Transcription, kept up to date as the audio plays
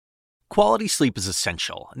Quality sleep is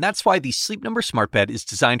essential, and that's why the Sleep Number Smart Bed is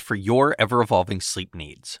designed for your ever-evolving sleep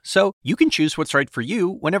needs. So you can choose what's right for you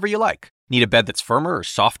whenever you like. Need a bed that's firmer or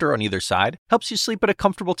softer on either side? Helps you sleep at a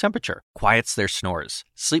comfortable temperature, quiets their snores.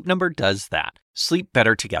 Sleep Number does that. Sleep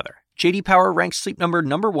better together. J.D. Power ranks Sleep Number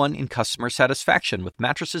 #1 in customer satisfaction with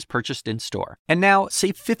mattresses purchased in-store. And now,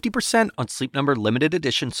 save 50% on Sleep Number limited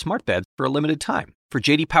edition smart beds for a limited time. For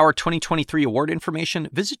J.D. Power 2023 award information,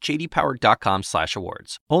 visit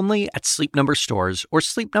jdpower.com/awards. Only at Sleep Number stores or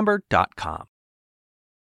sleepnumber.com.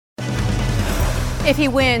 If he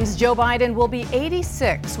wins, Joe Biden will be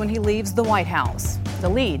 86 when he leaves the White House. The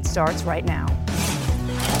lead starts right now.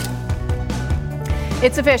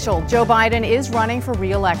 It's official. Joe Biden is running for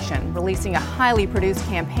re-election, releasing a highly produced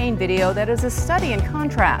campaign video that is a study in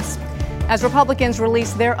contrast. As Republicans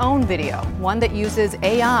release their own video, one that uses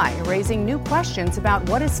AI, raising new questions about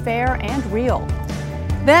what is fair and real.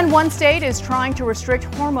 Then one state is trying to restrict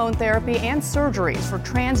hormone therapy and surgeries for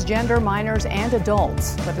transgender minors and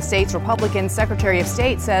adults. But the state's Republican Secretary of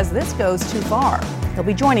State says this goes too far. He'll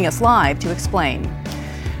be joining us live to explain.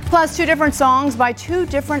 Plus, two different songs by two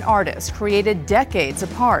different artists created decades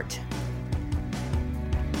apart.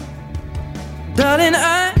 Darling,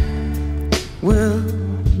 I will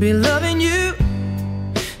be loving you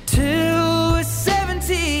till we're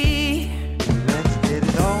 70. Let's get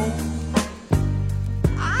it on.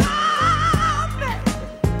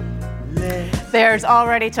 There's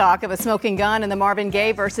already talk of a smoking gun in the Marvin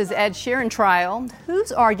Gaye versus Ed Sheeran trial.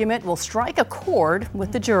 Whose argument will strike a chord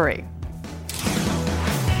with the jury?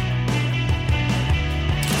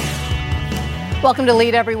 Welcome to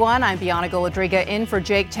Lead, everyone. I'm Bianna Golodriga in for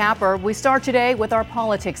Jake Tapper. We start today with our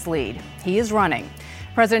politics lead. He is running.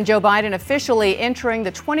 President Joe Biden officially entering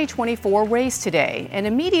the 2024 race today and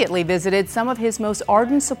immediately visited some of his most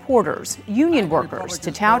ardent supporters, union workers,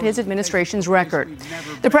 to tout his administration's record.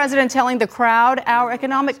 The president telling the crowd, our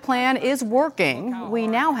economic plan is working. We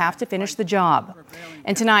now have to finish the job.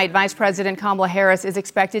 And tonight, Vice President Kamala Harris is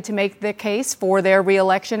expected to make the case for their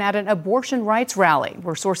re-election at an abortion rights rally,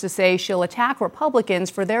 where sources say she'll attack Republicans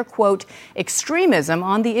for their, quote, extremism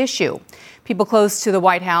on the issue. People close to the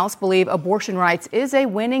White House believe abortion rights is a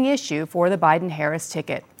winning issue for the Biden-Harris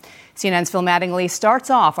ticket. CNN's Phil Mattingly starts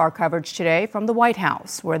off our coverage today from the White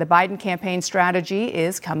House, where the Biden campaign strategy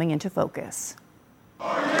is coming into focus.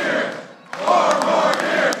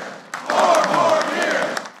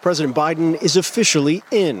 President Biden is officially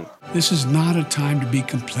in. This is not a time to be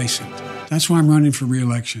complacent. That's why I'm running for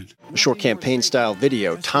re-election. A short campaign-style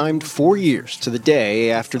video timed 4 years to the day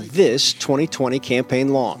after this 2020 campaign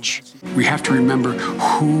launch. We have to remember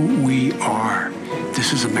who we are.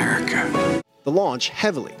 This is America. The launch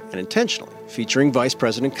heavily and intentionally featuring Vice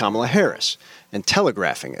President Kamala Harris and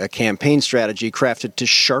telegraphing a campaign strategy crafted to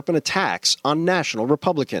sharpen attacks on national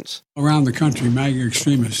Republicans. Around the country, MAGA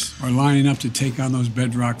extremists are lining up to take on those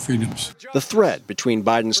bedrock freedoms. The thread between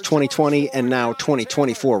Biden's 2020 and now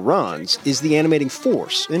 2024 runs is the animating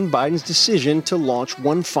force in Biden's decision to launch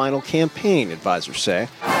one final campaign, advisors say.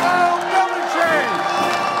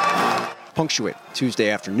 Punctuate Tuesday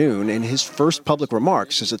afternoon in his first public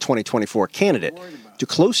remarks as a 2024 candidate to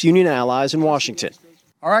close union allies in Washington.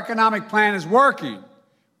 Our economic plan is working.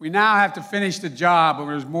 We now have to finish the job, but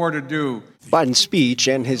there's more to do. Biden's speech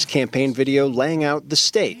and his campaign video laying out the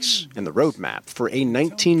stakes and the roadmap for a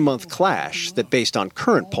 19-month clash that, based on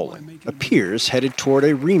current polling, appears headed toward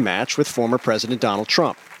a rematch with former President Donald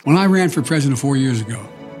Trump. When I ran for president 4 years ago,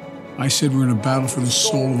 I said we're in a battle for the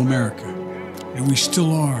soul of America, and we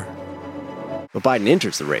still are. But Biden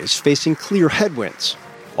enters the race facing clear headwinds.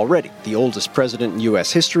 Already the oldest president in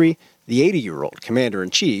U.S. history, the 80-year-old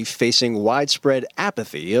commander-in-chief facing widespread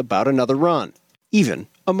apathy about another run, even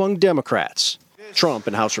among Democrats. Trump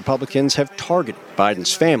and House Republicans have targeted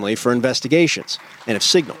Biden's family for investigations and have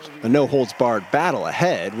signaled a no-holds-barred battle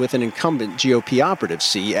ahead with an incumbent GOP operative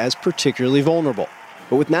see as particularly vulnerable.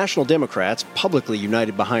 But with national Democrats publicly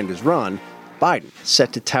united behind his run, Biden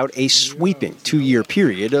set to tout a sweeping 2-year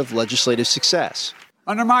period of legislative success.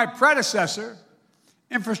 Under my predecessor,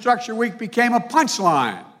 Infrastructure Week became a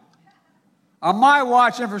punchline. On my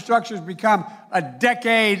watch, infrastructure has become a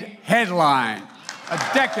decade headline. A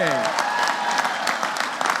decade.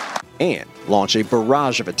 And launch a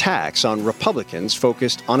barrage of attacks on Republicans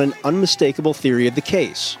focused on an unmistakable theory of the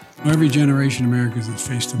case. Every generation of Americans has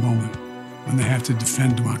faced a moment when they have to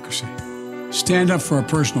defend democracy. Stand up for our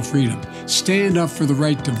personal freedom. Stand up for the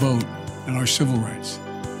right to vote and our civil rights.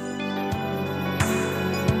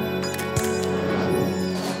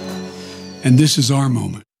 And this is our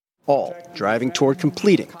moment. All driving toward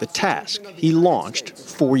completing the task he launched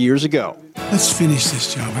 4 years ago. Let's finish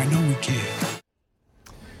this job. I know we can.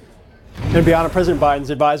 And beyond, President Biden's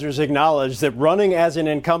advisors acknowledged that running as an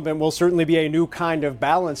incumbent will certainly be a new kind of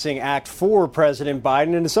balancing act for President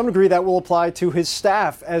Biden, and to some degree that will apply to his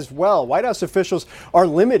staff as well. White House officials are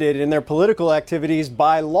limited in their political activities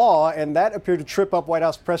by law, and that appeared to trip up White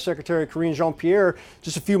House Press Secretary Karine Jean-Pierre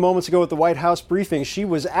just a few moments ago at the White House briefing. She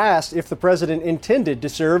was asked if the president intended to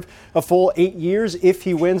serve a full 8 years if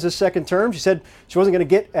he wins a second term. She said she wasn't going to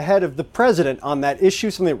get ahead of the president on that issue,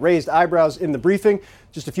 something that raised eyebrows in the briefing.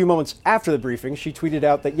 Just a few moments after the briefing, she tweeted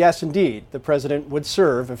out that, yes, indeed, the president would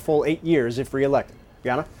serve a full 8 years if reelected.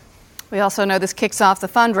 Bianna? We also know this kicks off the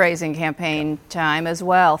fundraising campaign time as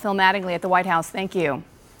well. Phil Mattingly at the White House, thank you.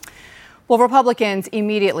 Well, Republicans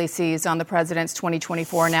immediately seized on the president's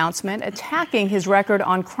 2024 announcement, attacking his record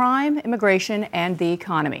on crime, immigration, and the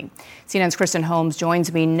economy. CNN's Kristen Holmes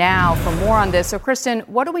joins me now for more on this. So, Kristen,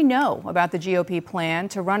 what do we know about the GOP plan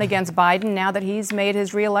to run against Biden now that he's made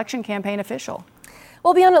his re-election campaign official?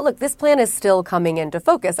 Well, Bianna, look, this plan is still coming into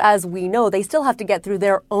focus. As we know, they still have to get through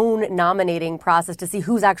their own nominating process to see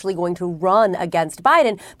who's actually going to run against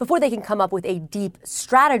Biden before they can come up with a deep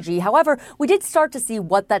strategy. However, we did start to see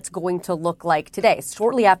what that's going to look like today.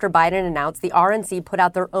 Shortly after Biden announced, the RNC put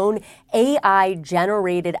out their own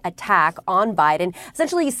AI-generated attack on Biden,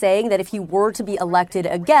 essentially saying that if he were to be elected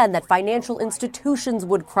again, that financial institutions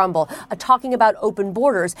would crumble, talking about open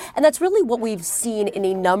borders. And that's really what we've seen in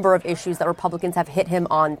a number of issues that Republicans have hit him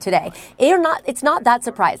on today. It's not that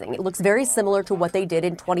surprising. It looks very similar to what they did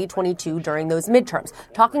in 2022 during those midterms,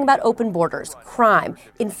 talking about open borders, crime,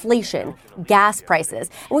 inflation, gas prices.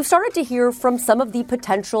 And we've started to hear from some of the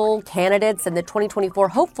potential candidates and the 2024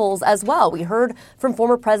 hopefuls as well. We heard from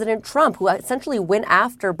former President Trump, who essentially went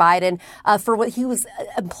after Biden for what he was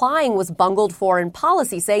implying was bungled foreign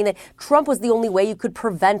policy, saying that Trump was the only way you could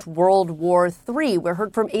prevent World War III. We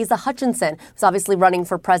heard from Asa Hutchinson, who's obviously running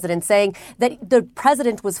for president, saying that the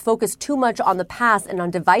president was focused too much on the past and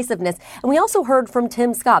on divisiveness. And we also heard from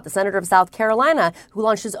Tim Scott, the senator of South Carolina, who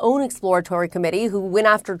launched his own exploratory committee, who went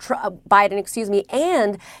after Biden,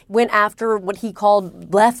 and went after what he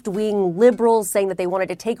called left-wing liberals, saying that they wanted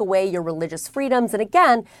to take away your religious freedoms. And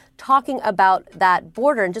again, talking about that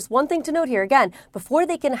border. And just one thing to note here, again, before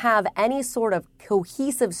they can have any sort of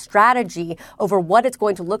cohesive strategy over what it's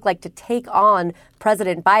going to look like to take on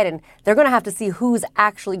President Biden, they're going to have to see who's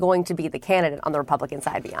actually going to be the candidate on the Republican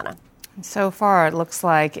side, Bianna. So far, it looks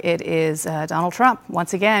like it is Donald Trump.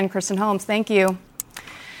 Once again, Kristen Holmes, thank you.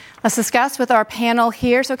 Let's discuss with our panel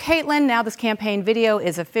here. So, Caitlin, now this campaign video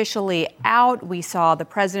is officially out. We saw the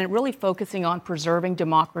president really focusing on preserving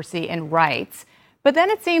democracy and rights. But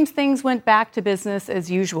then it seems things went back to business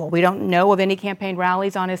as usual. We don't know of any campaign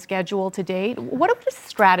rallies on his schedule to date. What is the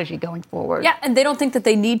strategy going forward? Yeah, and they don't think that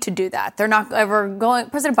they need to do that. They're not ever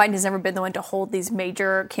going. President Biden has never been the one to hold these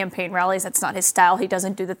major campaign rallies. That's not his style. He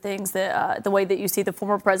doesn't do the things that the way that you see the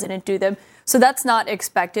former president do them. So that's not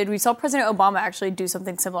expected. We saw President Obama actually do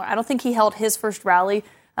something similar. I don't think he held his first rally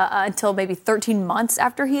until maybe 13 months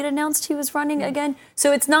after he had announced he was running again.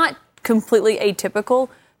 So it's not completely atypical.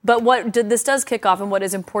 But what this does kick off, and what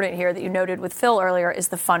is important here that you noted with Phil earlier, is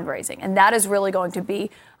the fundraising. And that is really going to be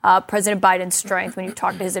President Biden's strength when you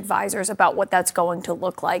talk to his advisors about what that's going to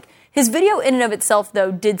look like. His video in and of itself,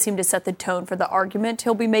 though, did seem to set the tone for the argument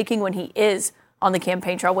he'll be making when he is on the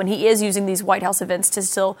campaign trail, when he is using these White House events to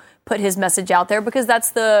still put his message out there, because that's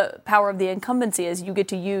the power of the incumbency, is you get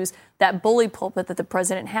to use that bully pulpit that the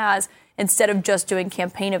president has instead of just doing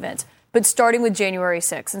campaign events. But starting with January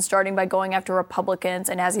 6th and starting by going after Republicans,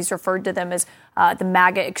 and as he's referred to them as the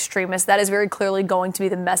MAGA extremists, that is very clearly going to be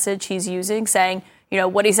the message he's using, saying, you know,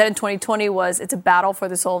 what he said in 2020 was it's a battle for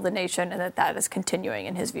the soul of the nation, and that is continuing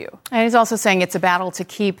in his view. And he's also saying it's a battle to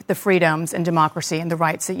keep the freedoms and democracy and the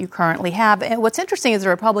rights that you currently have. And what's interesting is the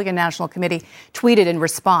Republican National Committee tweeted in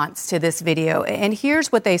response to this video. And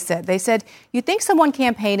here's what they said. They said, you think someone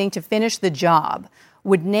campaigning to finish the job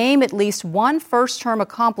would name at least one first-term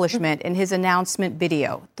accomplishment in his announcement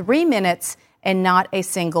video. 3 minutes and not a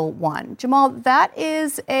single one. Jamal, that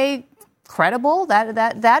is a credible,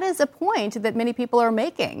 that is a point that many people are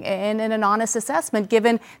making in an honest assessment,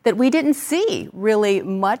 given that we didn't see really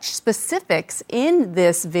much specifics in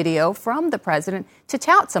this video from the president to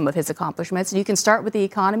tout some of his accomplishments. And you can start with the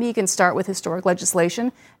economy, you can start with historic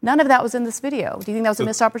legislation. None of that was in this video. Do you think that was a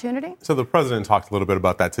missed opportunity? So the president talked a little bit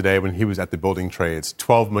about that today when he was at the building trades.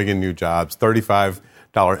 12 million new jobs, $35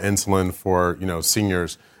 insulin for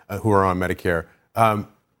seniors who are on Medicare.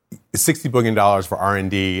 $60 billion for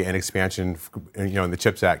R&D and expansion, in the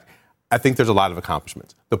CHIPS Act. I think there's a lot of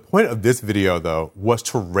accomplishments. The point of this video, though, was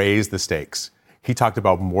to raise the stakes. He talked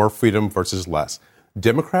about more freedom versus less.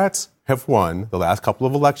 Democrats have won the last couple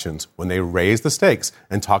of elections when they raised the stakes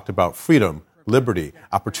and talked about freedom, liberty,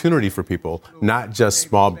 opportunity for people, not just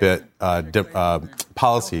small bit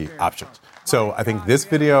policy options. So I think this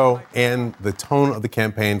video and the tone of the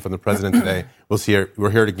campaign from the president today, we'll hear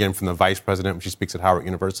it again from the vice president when she speaks at Howard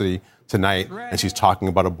University tonight, and she's talking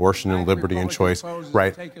about abortion and liberty and choice,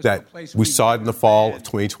 right? That we saw it in the fall of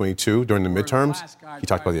 2022 during the midterms. He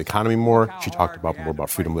talked about the economy more. She talked more about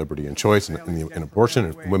freedom, liberty, and choice and abortion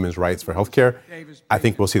and women's rights for health care. I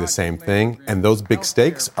think we'll see the same thing. And those big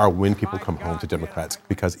stakes are when people come home to Democrats,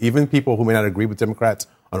 because even people who may not agree with Democrats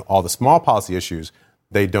on all the small policy issues,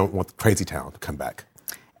 they don't want the crazy town to come back.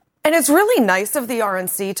 And it's really nice of the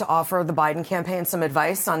RNC to offer the Biden campaign some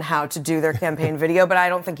advice on how to do their campaign video, but I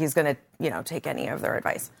don't think he's going to, take any of their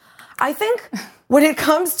advice. I think when it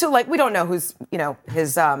comes to, we don't know who's,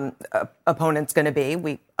 his opponent's going to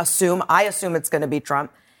be. I assume it's going to be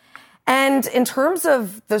Trump. And in terms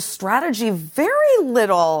of the strategy, very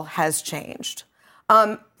little has changed.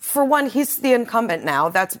 For one, he's the incumbent now.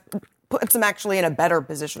 That puts him actually in a better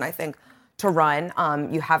position, I think, to run.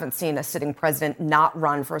 You haven't seen a sitting president not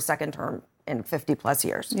run for a second term in 50 plus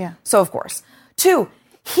years. Yeah. So, of course. 2,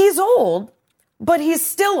 he's old, but he's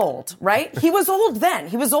still old, right? He was old then.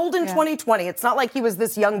 He was old in 2020. It's not like he was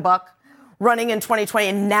this young buck running in 2020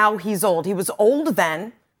 and now he's old. He was old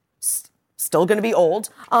then, still going to be old,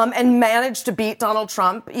 and managed to beat Donald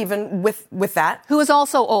Trump even with that. Who is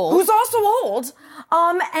also old.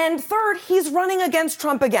 And 3rd, he's running against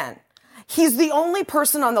Trump again. He's the only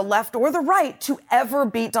person on the left or the right to ever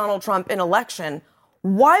beat Donald Trump in election.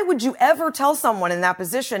 Why would you ever tell someone in that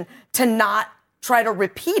position to not try to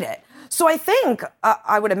repeat it? So I think,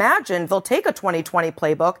 I would imagine they'll take a 2020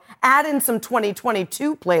 playbook, add in some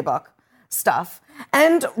 2022 playbook stuff,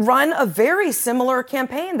 and run a very similar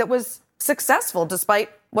campaign that was successful despite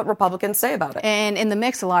what Republicans say about it. And in the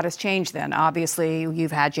mix, a lot has changed then. Obviously,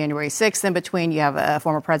 you've had January 6th in between. You have a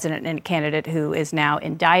former president and candidate who is now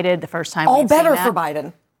indicted. The first time all better for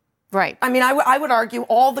Biden. Right. I mean, I would argue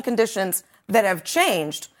all the conditions that have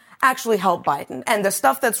changed actually help Biden. And the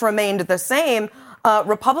stuff that's remained the same,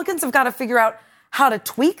 Republicans have got to figure out how to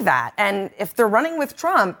tweak that. And if they're running with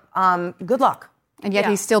Trump, good luck. And yet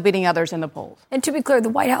he's still beating others in the polls. And to be clear, the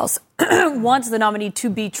White House wants the nominee to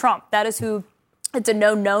be Trump. That is who. It's a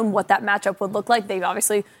known what that matchup would look like. They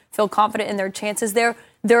obviously feel confident in their chances there.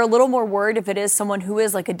 They're a little more worried if it is someone who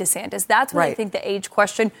is like a DeSantis. That's when I think the age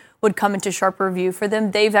question would come into sharper view for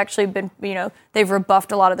them. They've actually been, they've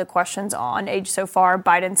rebuffed a lot of the questions on age so far.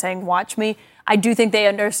 Biden saying, watch me. I do think they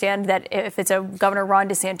understand that if it's a Governor Ron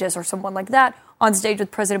DeSantis or someone like that on stage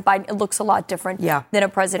with President Biden, it looks a lot different than a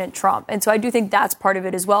President Trump. And so I do think that's part of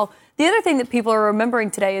it as well. The other thing that people are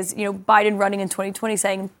remembering today is, Biden running in 2020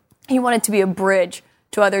 saying, he wanted to be a bridge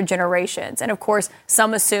to other generations. And of course,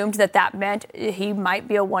 some assumed that meant he might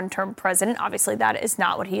be a one-term president. Obviously, that is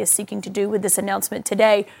not what he is seeking to do with this announcement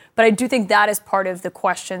today. But I do think that is part of the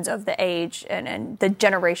questions of the age and the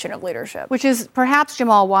generation of leadership. Which is perhaps,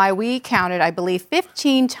 Jamal, why we counted, I believe,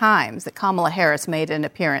 15 times that Kamala Harris made an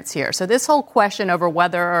appearance here. So this whole question over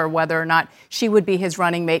whether or not she would be his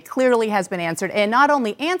running mate clearly has been answered. And not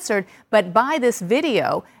only answered, but by this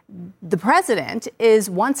video, the president is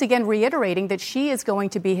once again reiterating that she is going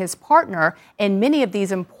to be his partner in many of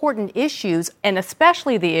these important issues, and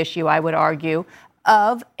especially the issue, I would argue,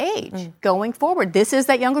 of age going forward. This is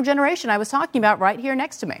that younger generation I was talking about right here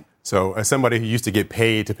next to me. So as somebody who used to get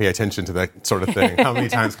paid to pay attention to that sort of thing, how many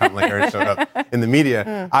times Kamala Harris showed up in the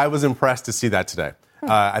media, I was impressed to see that today.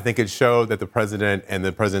 I think it showed that the president and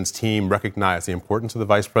the president's team recognize the importance of the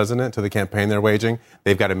vice president to the campaign they're waging.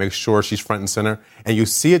 They've got to make sure she's front and center. And you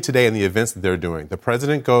see it today in the events that they're doing. The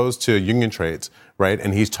president goes to union trades, right?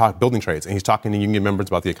 And he's building trades, and he's talking to union members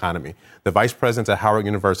about the economy. The vice president's at Howard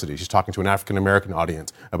University. She's talking to an African-American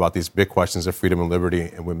audience about these big questions of freedom and liberty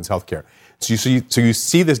and women's health care. So you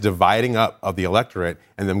see this dividing up of the electorate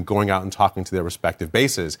and them going out and talking to their respective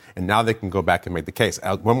bases. And now they can go back and make the case.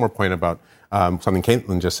 One more point about something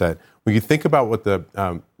Caitlin just said. When you think about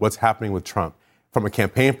what's happening with Trump, from a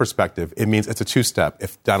campaign perspective, it means it's a two-step.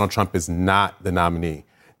 If Donald Trump is not the nominee,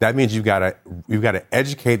 that means you've got to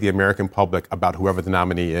educate the American public about whoever the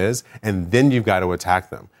nominee is, and then you've got to attack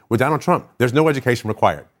them. With Donald Trump, there's no education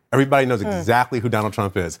required. Everybody knows exactly who Donald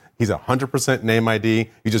Trump is. He's 100% name ID.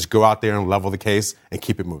 You just go out there and level the case and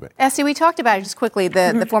keep it moving. Esty, we talked about it just quickly,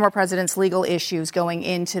 the former president's legal issues going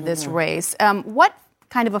into this race. What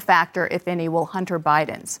kind of a factor, if any, will Hunter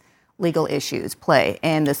Biden's legal issues play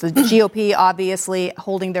in this? The GOP obviously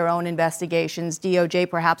holding their own investigations, DOJ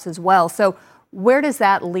perhaps as well. So where does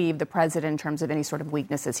that leave the president in terms of any sort of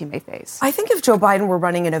weaknesses he may face? I think if Joe Biden were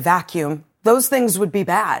running in a vacuum, those things would be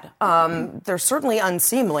bad. They're certainly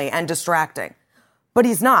unseemly and distracting. But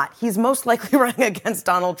he's not. He's most likely running against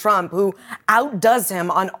Donald Trump, who outdoes him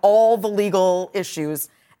on all the legal issues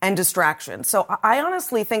and distractions. So I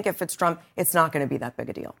honestly think if it's Trump, it's not going to be that big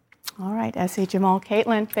a deal. All right, S.E. Jamal,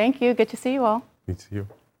 Caitlin, thank you. Good to see you all. Me too.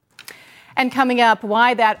 And coming up,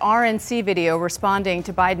 why that RNC video responding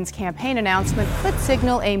to Biden's campaign announcement could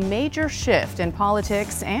signal a major shift in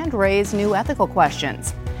politics and raise new ethical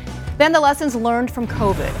questions. Then the lessons learned from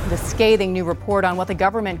COVID, the scathing new report on what the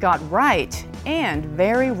government got right and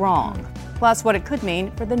very wrong, plus what it could mean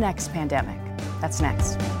for the next pandemic. That's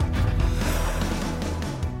next.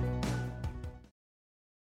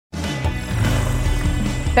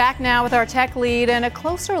 Back now with our tech lead and a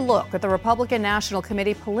closer look at the Republican National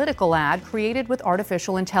Committee political ad created with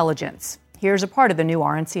artificial intelligence. Here's a part of the new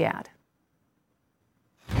RNC ad.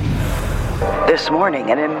 This morning,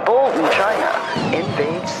 an emboldened China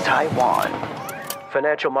invades Taiwan.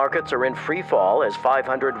 Financial markets are in free fall as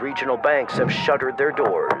 500 regional banks have shuttered their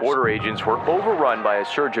doors. Border agents were overrun by a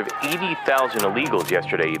surge of 80,000 illegals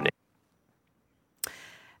yesterday evening.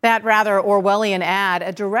 That rather Orwellian ad,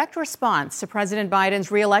 a direct response to President Biden's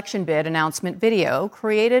re-election bid announcement video,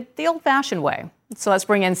 created the old-fashioned way. So let's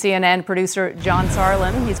bring in CNN producer John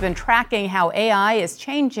Sarlin. He's been tracking how AI is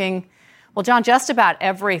changing, well, John, just about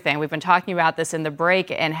everything. We've been talking about this in the break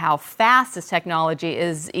and how fast this technology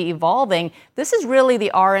is evolving. This is really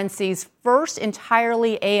the RNC's first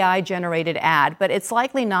entirely AI-generated ad, but it's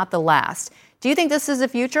likely not the last. Do you think this is the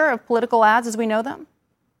future of political ads as we know them?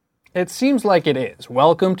 It seems like it is.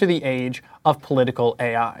 Welcome to the age of political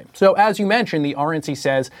AI. So as you mentioned, the RNC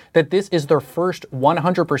says that this is their first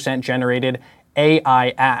 100% generated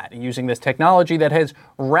AI ad using this technology that has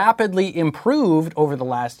rapidly improved over the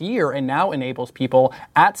last year and now enables people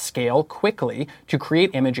at scale quickly to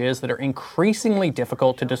create images that are increasingly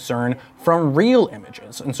difficult to discern from real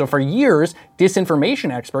images. And so for years, disinformation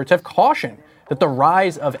experts have cautioned that the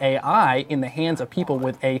rise of AI in the hands of people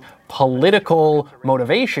with a political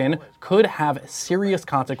motivation could have serious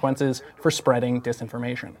consequences for spreading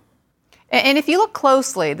disinformation. And if you look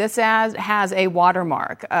closely, this ad has a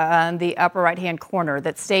watermark on the upper right-hand corner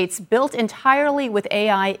that states built entirely with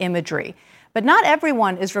AI imagery. But not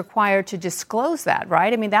everyone is required to disclose that,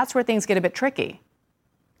 right? I mean, that's where things get a bit tricky.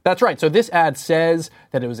 That's right. So this ad says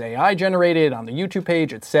that it was AI generated. On the YouTube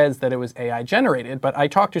page, it says that it was AI generated. But I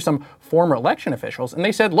talked to some former election officials, and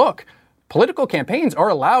they said, look, political campaigns are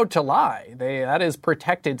allowed to lie. That is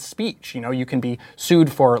protected speech. You know, you can be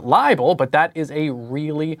sued for libel, but that is a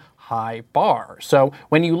really high bar. So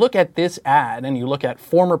when you look at this ad and you look at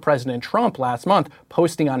former President Trump last month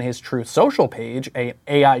posting on his Truth Social page an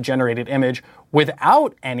AI-generated image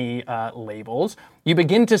without any labels, you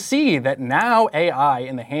begin to see that now AI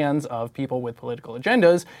in the hands of people with political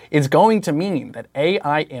agendas is going to mean that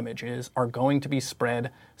AI images are going to be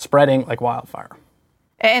spreading like wildfire.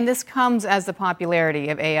 And this comes as the popularity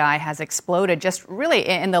of AI has exploded just really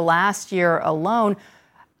in the last year alone.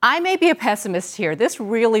 I may be a pessimist here. This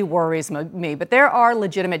really worries me, but there are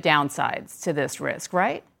legitimate downsides to this risk,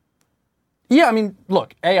 right? Yeah, I mean,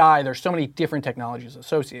 look, AI, there's so many different technologies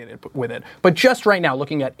associated with it. But just right now,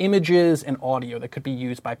 looking at images and audio that could be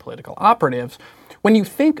used by political operatives, when you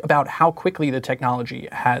think about how quickly the technology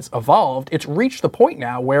has evolved, it's reached the point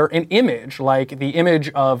now where an image, like the image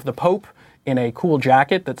of the Pope in a cool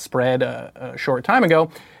jacket that spread a short time ago,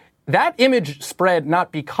 that image spread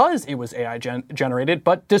not because it was AI generated,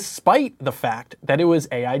 but despite the fact that it was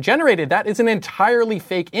AI generated. That is an entirely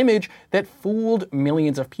fake image that fooled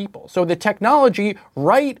millions of people. So the technology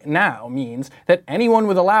right now means that anyone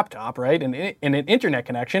with a laptop, right, and an internet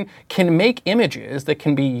connection can make images that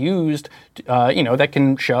can be used, that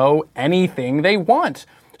can show anything they want.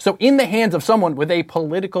 So in the hands of someone with a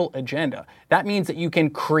political agenda, that means that you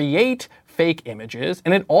can create fake images,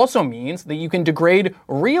 and it also means that you can degrade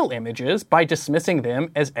real images by dismissing them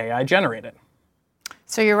as AI generated.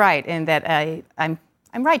 So you're right in that I'm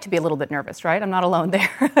right to be a little bit nervous, right? I'm not alone there.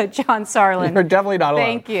 John Sarlin. You're definitely not alone.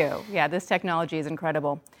 Thank you. Yeah, this technology is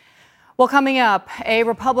incredible. Well, coming up, a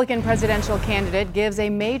Republican presidential candidate gives a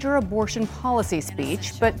major abortion policy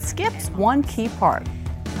speech, but skips one key part.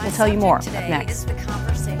 We'll tell you more up next.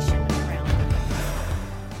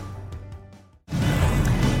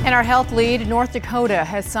 And our health lead, North Dakota,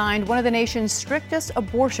 has signed one of the nation's strictest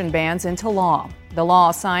abortion bans into law. The law,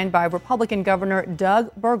 signed by Republican Governor Doug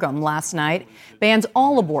Burgum last night, bans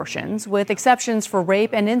all abortions, with exceptions for rape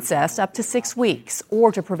and incest up to 6 weeks,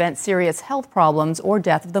 or to prevent serious health problems or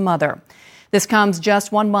death of the mother. This comes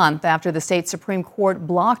just 1 month after the state Supreme Court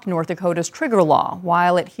blocked North Dakota's trigger law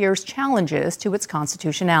while it hears challenges to its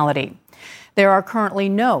constitutionality. There are currently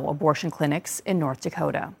no abortion clinics in North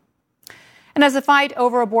Dakota. And as the fight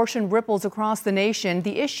over abortion ripples across the nation,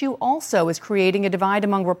 the issue also is creating a divide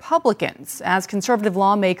among Republicans as conservative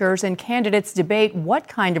lawmakers and candidates debate what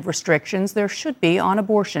kind of restrictions there should be on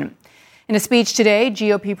abortion. In a speech today,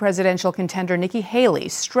 GOP presidential contender Nikki Haley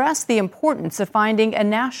stressed the importance of finding a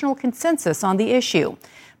national consensus on the issue.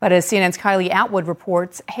 But as CNN's Kylie Atwood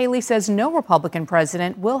reports, Haley says no Republican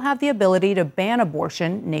president will have the ability to ban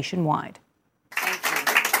abortion nationwide.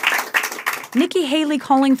 Nikki Haley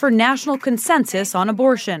calling for national consensus on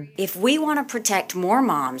abortion. If we want to protect more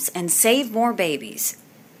moms and save more babies,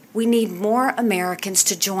 we need more Americans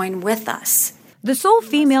to join with us. The sole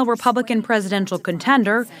female Republican presidential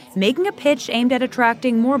contender making a pitch aimed at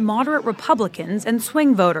attracting more moderate Republicans and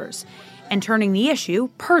swing voters and turning the issue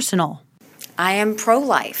personal. I am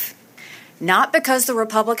pro-life, not because the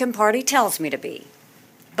Republican Party tells me to be,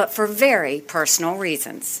 but for very personal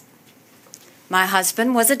reasons. My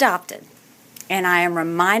husband was adopted, and I am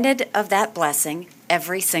reminded of that blessing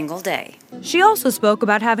every single day. She also spoke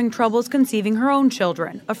about having troubles conceiving her own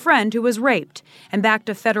children, a friend who was raped, and backed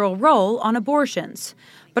a federal role on abortions.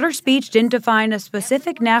 But her speech didn't define a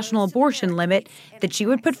specific national abortion limit that she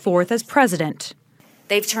would put forth as president.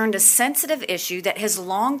 They've turned a sensitive issue that has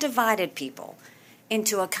long divided people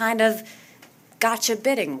into a kind of gotcha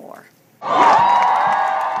bidding war.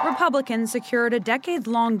 Republicans secured a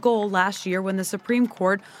decades-long goal last year when the Supreme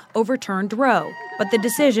Court overturned Roe, but the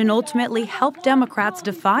decision ultimately helped Democrats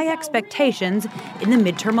defy expectations in the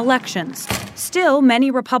midterm elections. Still,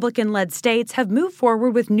 many Republican-led states have moved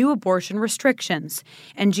forward with new abortion restrictions,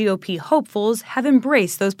 and GOP hopefuls have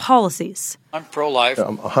embraced those policies. I'm pro-life.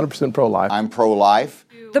 I'm 100% pro-life. I'm pro-life.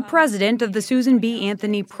 The president of the Susan B.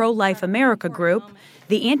 Anthony Pro-Life America group,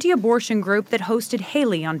 the anti-abortion group that hosted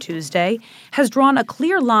Haley on Tuesday, has drawn a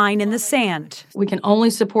clear line in the sand. We can only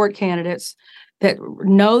support candidates that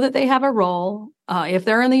know that they have a role, if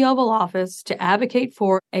they're in the Oval Office, to advocate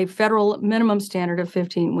for a federal minimum standard of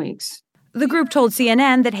 15 weeks. The group told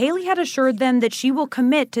CNN that Haley had assured them that she will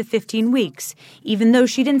commit to 15 weeks, even though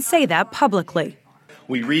she didn't say that publicly.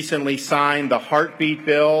 We recently signed the Heartbeat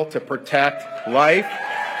Bill to protect life.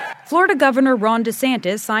 Florida Governor Ron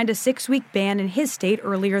DeSantis signed a 6-week ban in his state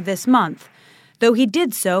earlier this month, though he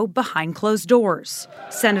did so behind closed doors.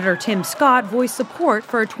 Senator Tim Scott voiced support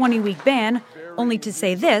for a 20-week ban, only to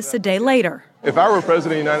say this a day later. If I were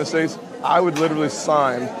president of the United States, I would literally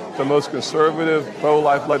sign the most conservative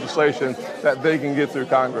pro-life legislation that they can get through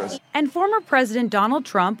Congress. And former President Donald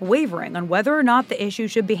Trump wavering on whether or not the issue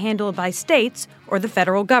should be handled by states or the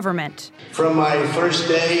federal government. From my first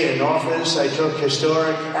day in office, I took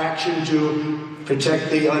historic action to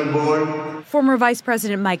protect the unborn. Former Vice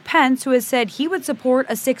President Mike Pence, who has said he would support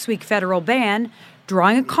a 6-week federal ban,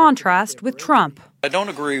 drawing a contrast with Trump. I don't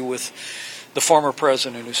agree with the former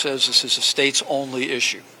president who says this is a states-only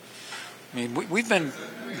issue. I mean, we've been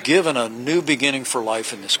given a new beginning for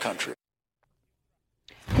life in this country.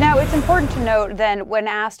 Now, it's important to note then when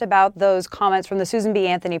asked about those comments from the Susan B.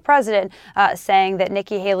 Anthony president saying that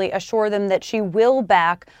Nikki Haley assured them that she will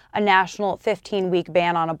back a national 15-week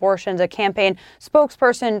ban on abortions. A campaign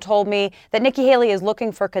spokesperson told me that Nikki Haley is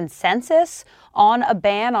looking for consensus on a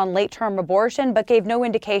ban on late-term abortion, but gave no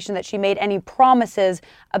indication that she made any promises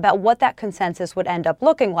about what that consensus would end up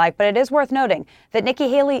looking like. But it is worth noting that Nikki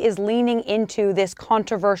Haley is leaning into this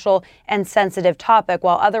controversial and sensitive topic,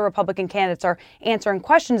 while other Republican candidates are answering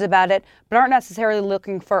questions about it, but aren't necessarily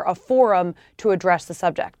looking for a forum to address the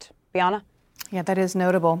subject. Bianna? Yeah, that is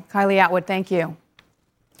notable. Kylie Atwood, thank you.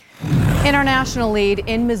 International lead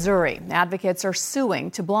in Missouri. Advocates are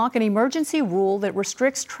suing to block an emergency rule that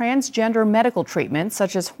restricts transgender medical treatments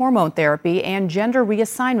such as hormone therapy and gender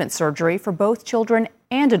reassignment surgery for both children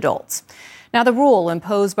and adults. Now, the rule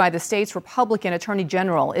imposed by the state's Republican Attorney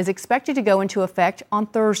General is expected to go into effect on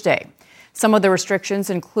Thursday. Some of the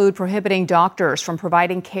restrictions include prohibiting doctors from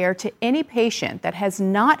providing care to any patient that has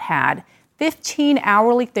not had 15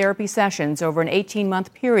 hourly therapy sessions over an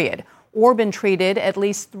 18-month period or been treated at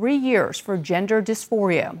least 3 years for gender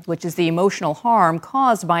dysphoria, which is the emotional harm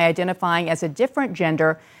caused by identifying as a different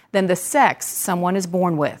gender than the sex someone is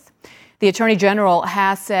born with. The Attorney General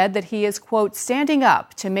has said that he is, quote, standing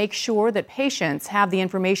up to make sure that patients have the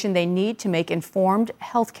information they need to make informed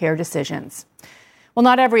health care decisions. Well,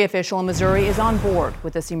 not every official in Missouri is on board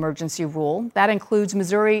with this emergency rule. That includes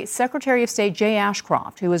Missouri Secretary of State Jay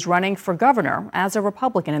Ashcroft, who is running for governor as a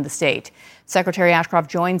Republican in the state. Secretary Ashcroft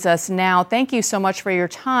joins us now. Thank you so much for your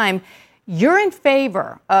time. You're in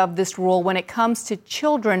favor of this rule when it comes to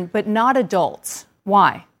children, but not adults.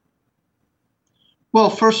 Why? Well,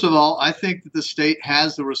 first of all, I think that the state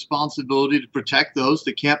has the responsibility to protect those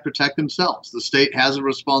that can't protect themselves. The state has a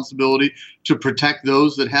responsibility to protect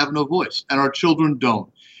those that have no voice, and our children don't.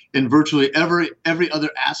 In virtually every other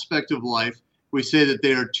aspect of life, we say that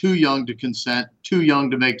they are too young to consent, too young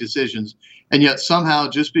to make decisions, and yet somehow,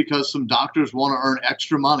 just because some doctors want to earn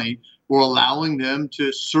extra money, we're allowing them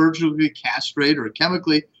to surgically castrate or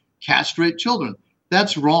chemically castrate children.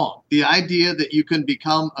 That's wrong. The idea that you can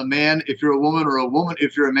become a man if you're a woman or a woman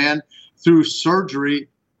if you're a man through surgery,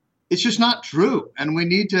 it's just not true. And we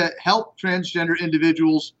need to help transgender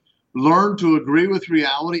individuals learn to agree with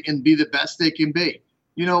reality and be the best they can be.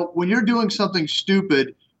 You know, when you're doing something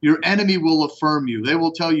stupid, your enemy will affirm you. They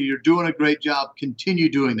will tell you you're doing a great job. Continue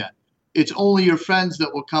doing that. It's only your friends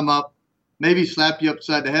that will come up, maybe slap you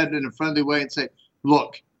upside the head in a friendly way and say,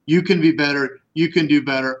 look, you can be better. You can do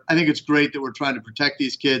better. I think it's great that we're trying to protect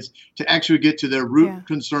these kids to actually get to their root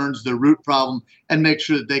concerns, their root problem, and make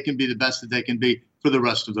sure that they can be the best that they can be for the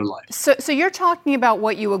rest of their life. So you're talking about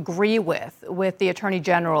what you agree with the Attorney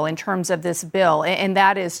General in terms of this bill, and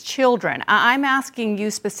that is children. I'm asking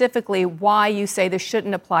you specifically why you say this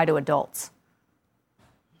shouldn't apply to adults.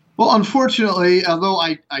 Well, unfortunately, although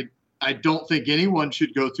I don't think anyone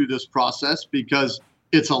should go through this process, because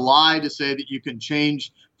it's a lie to say that you can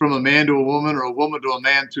change from a man to a woman or a woman to a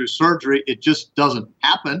man through surgery. It just doesn't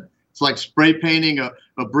happen. It's like spray painting a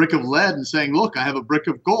brick of lead and saying, look, I have a brick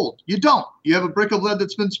of gold. You don't. You have a brick of lead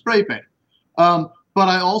that's been spray painted. But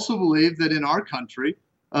I also believe that in our country,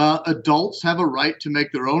 adults have a right to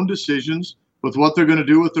make their own decisions with what they're going to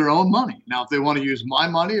do with their own money. Now, if they want to use my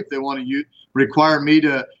money, if they want to require me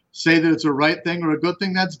to say that it's a right thing or a good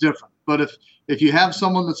thing, that's different. But if you have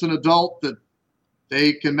someone that's an adult, that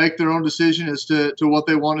they can make their own decision as to what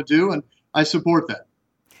they want to do, and I support that.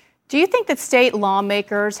 Do you think that state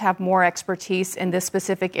lawmakers have more expertise in this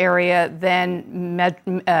specific area than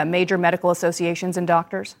major medical associations and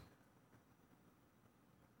doctors?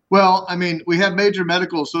 Well, I mean, we have major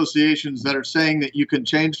medical associations that are saying that you can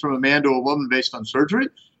change from a man to a woman based on surgery.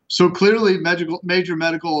 So clearly, major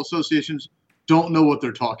medical associations don't know what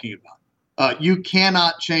they're talking about. You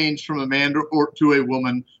cannot change from a man to a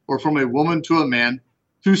woman or from a woman to a man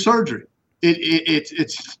through surgery.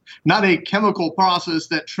 It's not a chemical process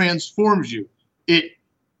that transforms you. It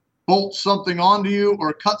bolts something onto you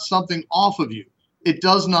or cuts something off of you. It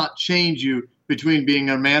does not change you between being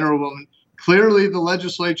a man or a woman. Clearly, the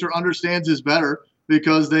legislature understands this better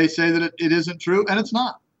because they say that it isn't true, and it's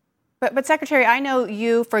not. But Secretary, I know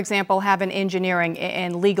you, for example, have an engineering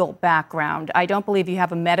and legal background. I don't believe you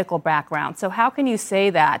have a medical background. So how can you say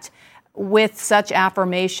that with such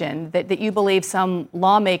affirmation that you believe some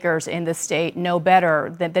lawmakers in the state know better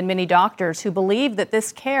than many doctors who believe that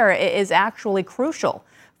this care is actually crucial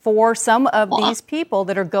for some of these people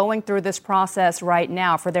that are going through this process right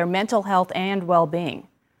now for their mental health and well-being?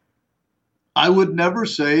 I would never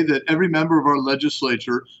say that every member of our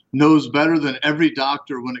legislature knows better than every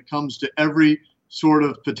doctor when it comes to every sort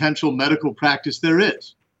of potential medical practice there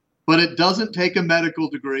is. But it doesn't take a medical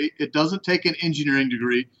degree. It doesn't take an engineering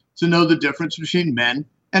degree to know the difference between men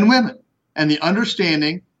and women. And the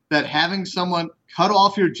understanding that having someone cut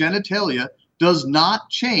off your genitalia does not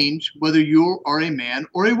change whether you are a man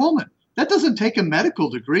or a woman. That doesn't take a medical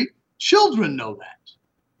degree. Children know that.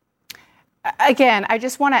 Again, I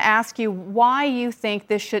just want to ask you why you think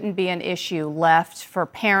this shouldn't be an issue left for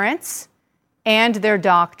parents and their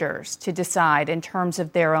doctors to decide in terms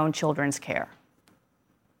of their own children's care.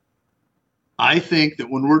 I think that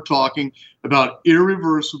when we're talking about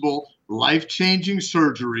irreversible, life-changing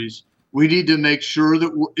surgeries, we need to make sure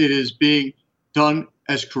that it is being done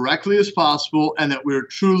as correctly as possible and that we're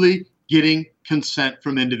truly getting consent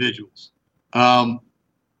from individuals.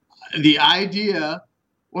 The idea,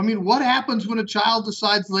 I mean, what happens when a child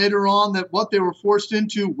decides later on that what they were forced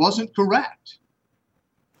into wasn't correct?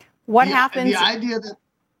 What happens? The idea that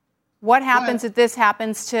What happens if this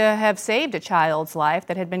happens to have saved a child's life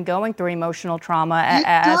that had been going through emotional trauma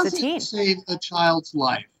as a teen? It doesn't save a child's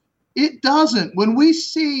life. It doesn't. When we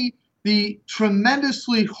see the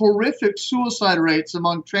tremendously horrific suicide rates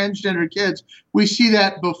among transgender kids, we see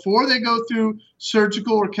that before they go through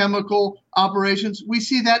surgical or chemical operations. We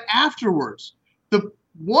see that afterwards.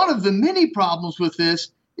 One of the many problems with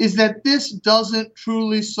this is that this doesn't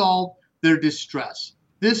truly solve their distress.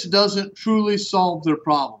 This doesn't truly solve their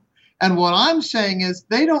problem. And what I'm saying is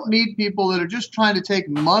they don't need people that are just trying to take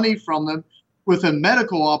money from them with a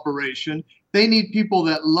medical operation. They need people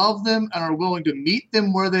that love them and are willing to meet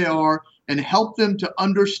them where they are and help them to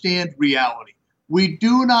understand reality. We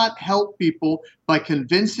do not help people by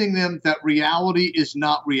convincing them that reality is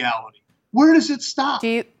not reality. Where does it stop?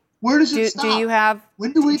 Where does it stop? Do you have?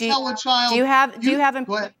 When do we tell a child? Do you have?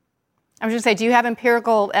 Go ahead. I was going to say, do you have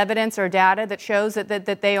empirical evidence or data that shows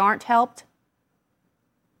that they aren't helped?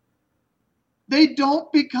 They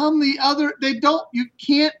don't become the other. You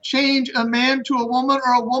can't change a man to a woman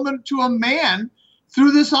or a woman to a man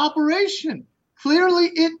through this operation.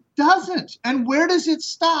 Clearly it doesn't. And where does it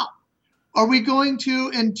stop? Are we going to,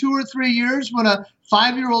 in 2 or 3 years, when a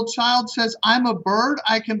 5-year-old child says, I'm a bird,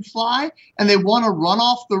 I can fly, and they want to run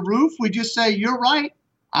off the roof, we just say, you're right,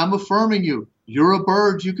 I'm affirming you. You're a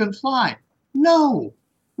bird, you can fly. No,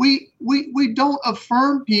 we don't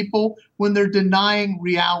affirm people when they're denying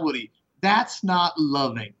reality. That's not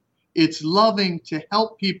loving. It's loving to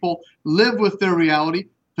help people live with their reality,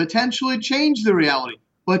 potentially change the reality.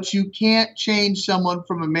 But you can't change someone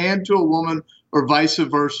from a man to a woman or vice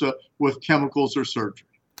versa with chemicals or surgery.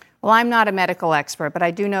 Well, I'm not a medical expert, but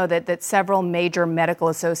I do know that several major medical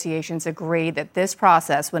associations agree that this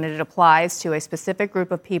process, when it applies to a specific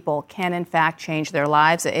group of people, can in fact change their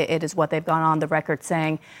lives. It is what they've gone on the record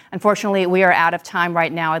saying. Unfortunately, we are out of time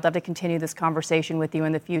right now. I'd love to continue this conversation with you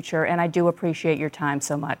in the future, and I do appreciate your time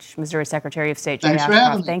so much, Missouri Secretary of State Jay Thanks for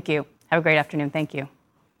having me. Thank you. Have a great afternoon. Thank you.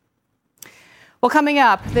 Well, coming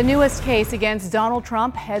up, the newest case against Donald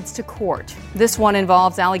Trump heads to court. This one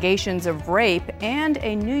involves allegations of rape and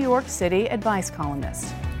a New York City advice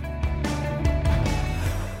columnist.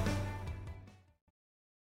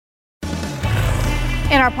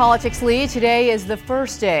 In our politics lead, today is the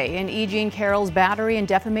first day in E. Jean Carroll's battery and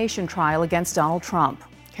defamation trial against Donald Trump.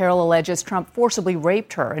 Carroll alleges Trump forcibly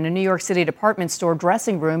raped her in a New York City department store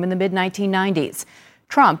dressing room in the mid-1990s.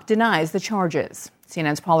 Trump denies the charges.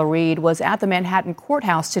 CNN's Paula Reed was at the Manhattan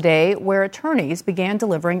courthouse today, where attorneys began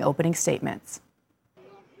delivering opening statements.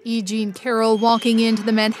 E. Jean Carroll walking into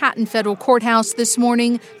the Manhattan federal courthouse this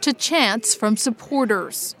morning to chants from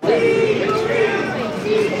supporters.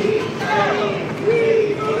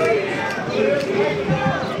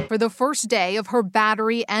 For the first day of her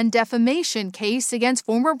battery and defamation case against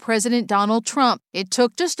former President Donald Trump, it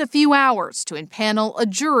took just a few hours to impanel a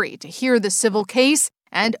jury to hear the civil case,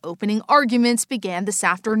 and opening arguments began this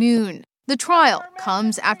afternoon. The trial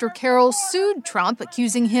comes after Carroll sued Trump,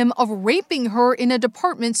 accusing him of raping her in a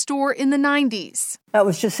department store in the 90s. That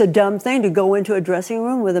was just a dumb thing, to go into a dressing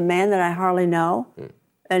room with a man that I hardly know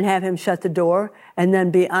and have him shut the door and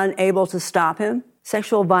then be unable to stop him.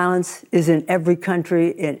 Sexual violence is in every country,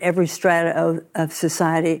 in every strata of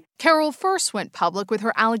society. Carroll first went public with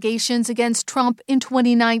her allegations against Trump in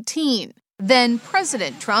 2019. Then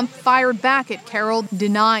President Trump fired back at Carroll,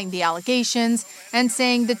 denying the allegations and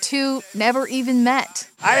saying the two never even met.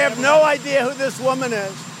 I have no idea who this woman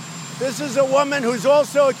is. This is a woman who's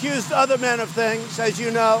also accused other men of things, as you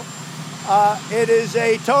know. It is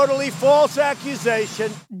a totally false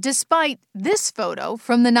accusation. Despite this photo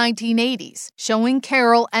from the 1980s showing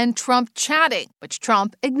Carroll and Trump chatting, which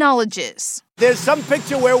Trump acknowledges. There's some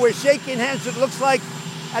picture where we're shaking hands, it looks like,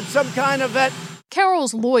 at some kind of event.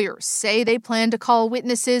 Carroll's lawyers say they plan to call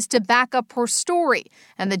witnesses to back up her story,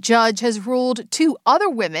 and the judge has ruled 2 other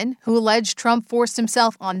women who allege Trump forced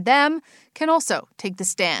himself on them can also take the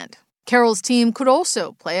stand. Carroll's team could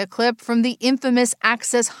also play a clip from the infamous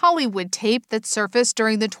Access Hollywood tape that surfaced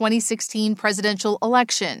during the 2016 presidential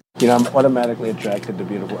election. You know, I'm automatically attracted to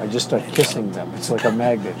beautiful. I just start kissing them. It's like a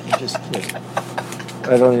magnet.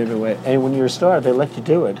 I don't even wait. And when you're a star, they let you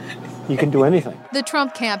do it. You can do anything. The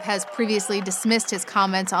Trump camp has previously dismissed his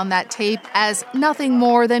comments on that tape as nothing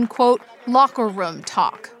more than, quote, locker room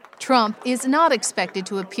talk. Trump is not expected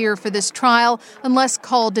to appear for this trial unless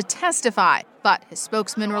called to testify. But his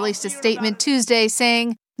spokesman released a statement Tuesday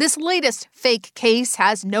saying this latest fake case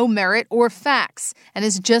has no merit or facts and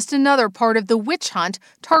is just another part of the witch hunt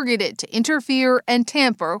targeted to interfere and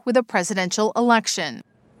tamper with a presidential election.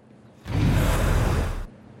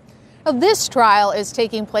 Now, this trial is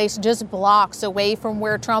taking place just blocks away from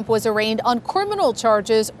where Trump was arraigned on criminal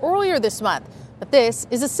charges earlier this month. But this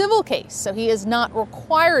is a civil case, so he is not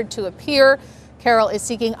required to appear. Carroll is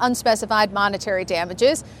seeking unspecified monetary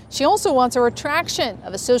damages. She also wants a retraction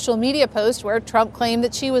of a social media post where Trump claimed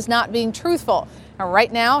that she was not being truthful. Now,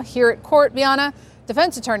 right now, here at court, Bianna,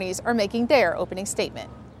 defense attorneys are making their opening statement.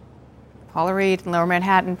 Paula Reed in Lower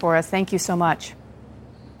Manhattan for us. Thank you so much.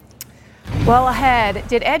 Well, ahead,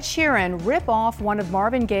 did Ed Sheeran rip off one of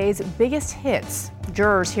Marvin Gaye's biggest hits?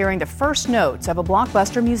 Jurors hearing the first notes of a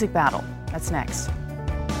blockbuster music battle. That's next.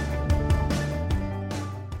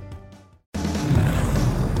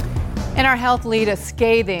 In our health lead, a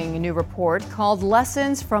scathing new report called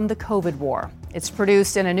Lessons from the COVID War. It's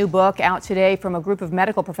produced in a new book out today from a group of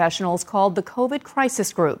medical professionals called the COVID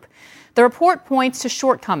Crisis Group. The report points to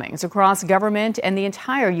shortcomings across government and the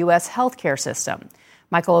entire U.S. healthcare system.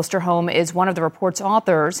 Michael Osterholm is one of the report's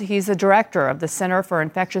authors. He's the director of the Center for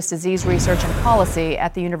Infectious Disease Research and Policy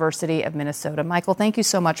at the University of Minnesota. Michael, thank you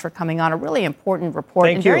so much for coming on. A really important report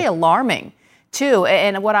and very alarming, too.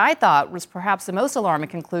 And what I thought was perhaps the most alarming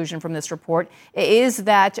conclusion from this report is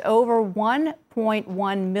that over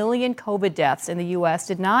 1.1 million COVID deaths in the U.S.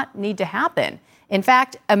 did not need to happen. In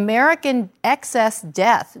fact, American excess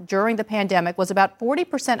death during the pandemic was about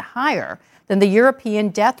 40% higher than the European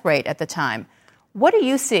death rate at the time. What do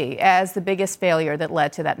you see as the biggest failure that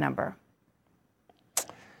led to that number?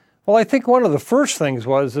 Well, I think one of the first things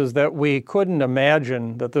is that we couldn't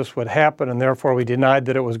imagine that this would happen, and therefore we denied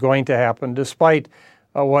that it was going to happen, despite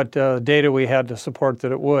what data we had to support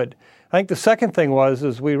that it would. I think the second thing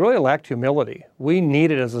is we really lacked humility. We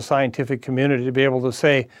needed, as a scientific community, to be able to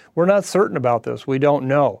say, we're not certain about this, we don't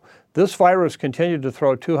know. This virus continued to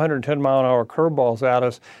throw 210-mile-an-hour curveballs at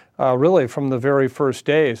us really from the very first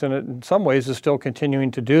days, and it, in some ways, is still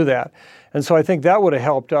continuing to do that. And so I think that would have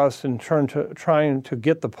helped us in turn to trying to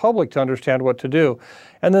get the public to understand what to do.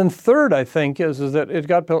 And then third, I think, is that it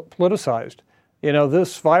got politicized. You know,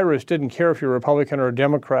 this virus didn't care if you're a Republican or a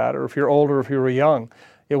Democrat, or if you're old or if you were young.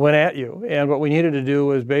 It went at you. And what we needed to do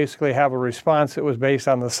was basically have a response that was based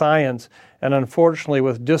on the science. And unfortunately,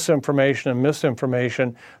 with disinformation and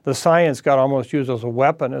misinformation, the science got almost used as a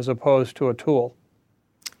weapon as opposed to a tool.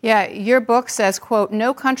 Yeah, your book says, quote,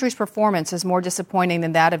 no country's performance is more disappointing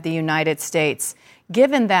than that of the United States.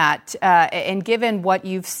 Given that, and given what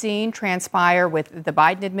you've seen transpire with the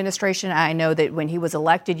Biden administration, I know that when he was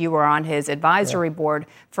elected, you were on his advisory board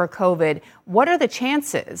for COVID. What are the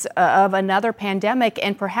chances of another pandemic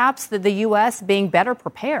and perhaps the U.S. being better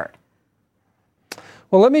prepared?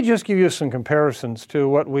 Well, let me just give you some comparisons to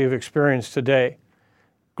what we've experienced today.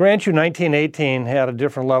 Grant you 1918 had a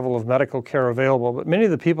different level of medical care available, but many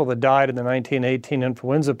of the people that died in the 1918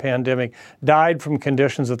 influenza pandemic died from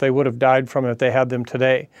conditions that they would have died from if they had them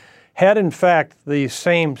today. Had, in fact, the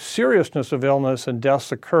same seriousness of illness and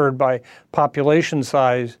deaths occurred by population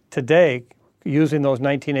size today, using those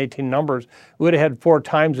 1918 numbers, we would have had 4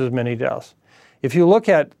 times as many deaths. If you look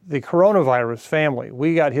at the coronavirus family,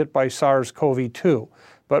 we got hit by SARS-CoV-2.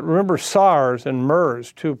 But remember SARS and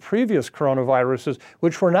MERS, 2 previous coronaviruses,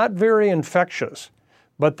 which were not very infectious,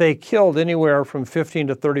 but they killed anywhere from 15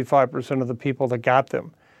 to 35% of the people that got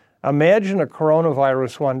them. Imagine a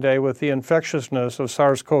coronavirus one day with the infectiousness of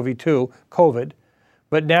SARS-CoV-2, COVID,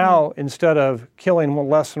 but now instead of killing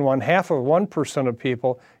less than 0.5% of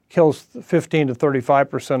people, kills 15 to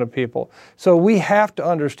 35% of people. So we have to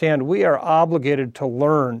understand we are obligated to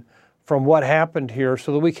learn from what happened here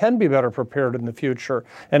so that we can be better prepared in the future.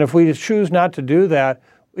 And if we choose not to do that,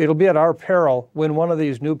 it'll be at our peril when one of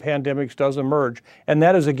these new pandemics does emerge. And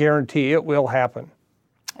that is a guarantee it will happen.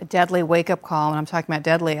 A deadly wake-up call, and I'm talking about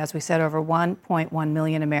deadly, as we said, over 1.1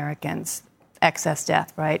 million Americans. Excess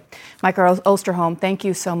death, right? Michael Osterholm, thank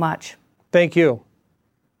you so much. Thank you.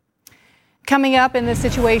 Coming up in the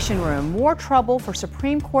Situation Room, more trouble for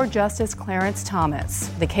Supreme Court Justice Clarence Thomas.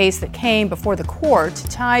 The case that came before the court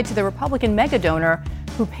tied to the Republican megadonor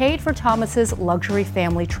who paid for Thomas's luxury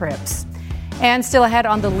family trips. And still ahead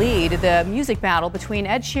on The Lead, the music battle between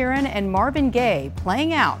Ed Sheeran and Marvin Gaye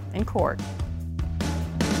playing out in court.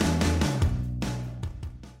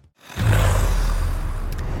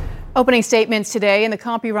 Opening statements today in the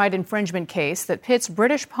copyright infringement case that pits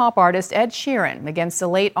British pop artist Ed Sheeran against the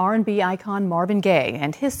late R&B icon Marvin Gaye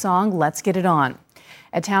and his song Let's Get It On.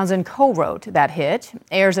 Ed Townsend co-wrote that hit.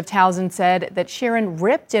 Heirs of Townsend said that Sheeran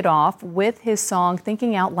ripped it off with his song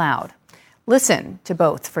Thinking Out Loud. Listen to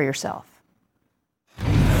both for yourself.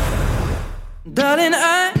 Darling,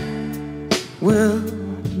 I will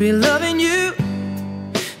be loving you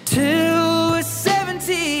till we're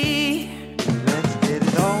 70. Let's get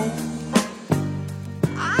it on.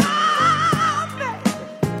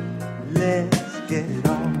 Let's get it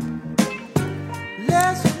on.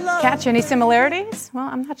 Catch any similarities? Well,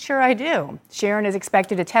 I'm not sure I do. Sheeran is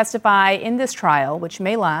expected to testify in this trial, which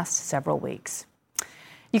may last several weeks.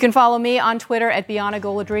 You can follow me on Twitter at Bianna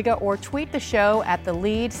Golodriga or tweet the show at The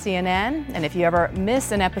Lead CNN. And if you ever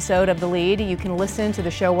miss an episode of The Lead, you can listen to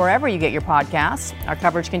the show wherever you get your podcasts. Our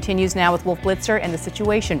coverage continues now with Wolf Blitzer and The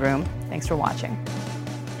Situation Room. Thanks for watching.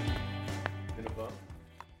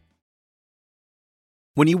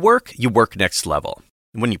 When you work next level.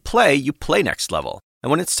 And when you play next level. And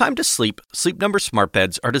when it's time to sleep, Sleep Number smart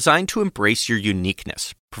beds are designed to embrace your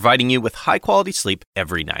uniqueness, providing you with high-quality sleep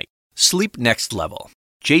every night. Sleep next level.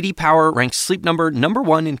 J.D. Power ranks Sleep Number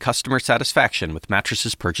 #1 in customer satisfaction with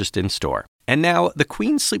mattresses purchased in-store. And now, the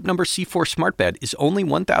Queen Sleep Number C4 smart bed is only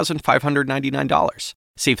 $1,599.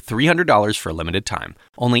 Save $300 for a limited time,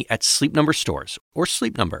 only at Sleep Number stores or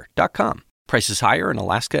sleepnumber.com. Prices higher in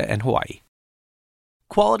Alaska and Hawaii.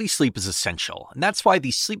 Quality sleep is essential, and that's why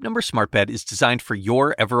the Sleep Number smart bed is designed for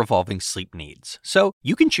your ever-evolving sleep needs. So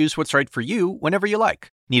you can choose what's right for you whenever you like.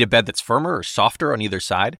 Need a bed that's firmer or softer on either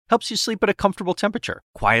side? Helps you sleep at a comfortable temperature,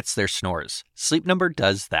 quiets their snores. Sleep Number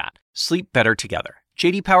does that. Sleep better together.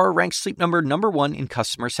 J.D. Power ranks Sleep Number #1 in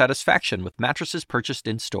customer satisfaction with mattresses purchased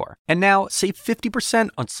in-store. And now, save 50%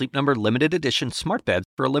 on Sleep Number limited edition smart beds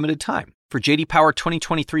for a limited time. For J.D. Power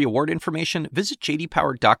 2023 award information, visit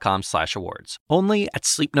jdpower.com/awards. Only at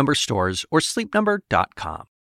Sleep Number stores or sleepnumber.com.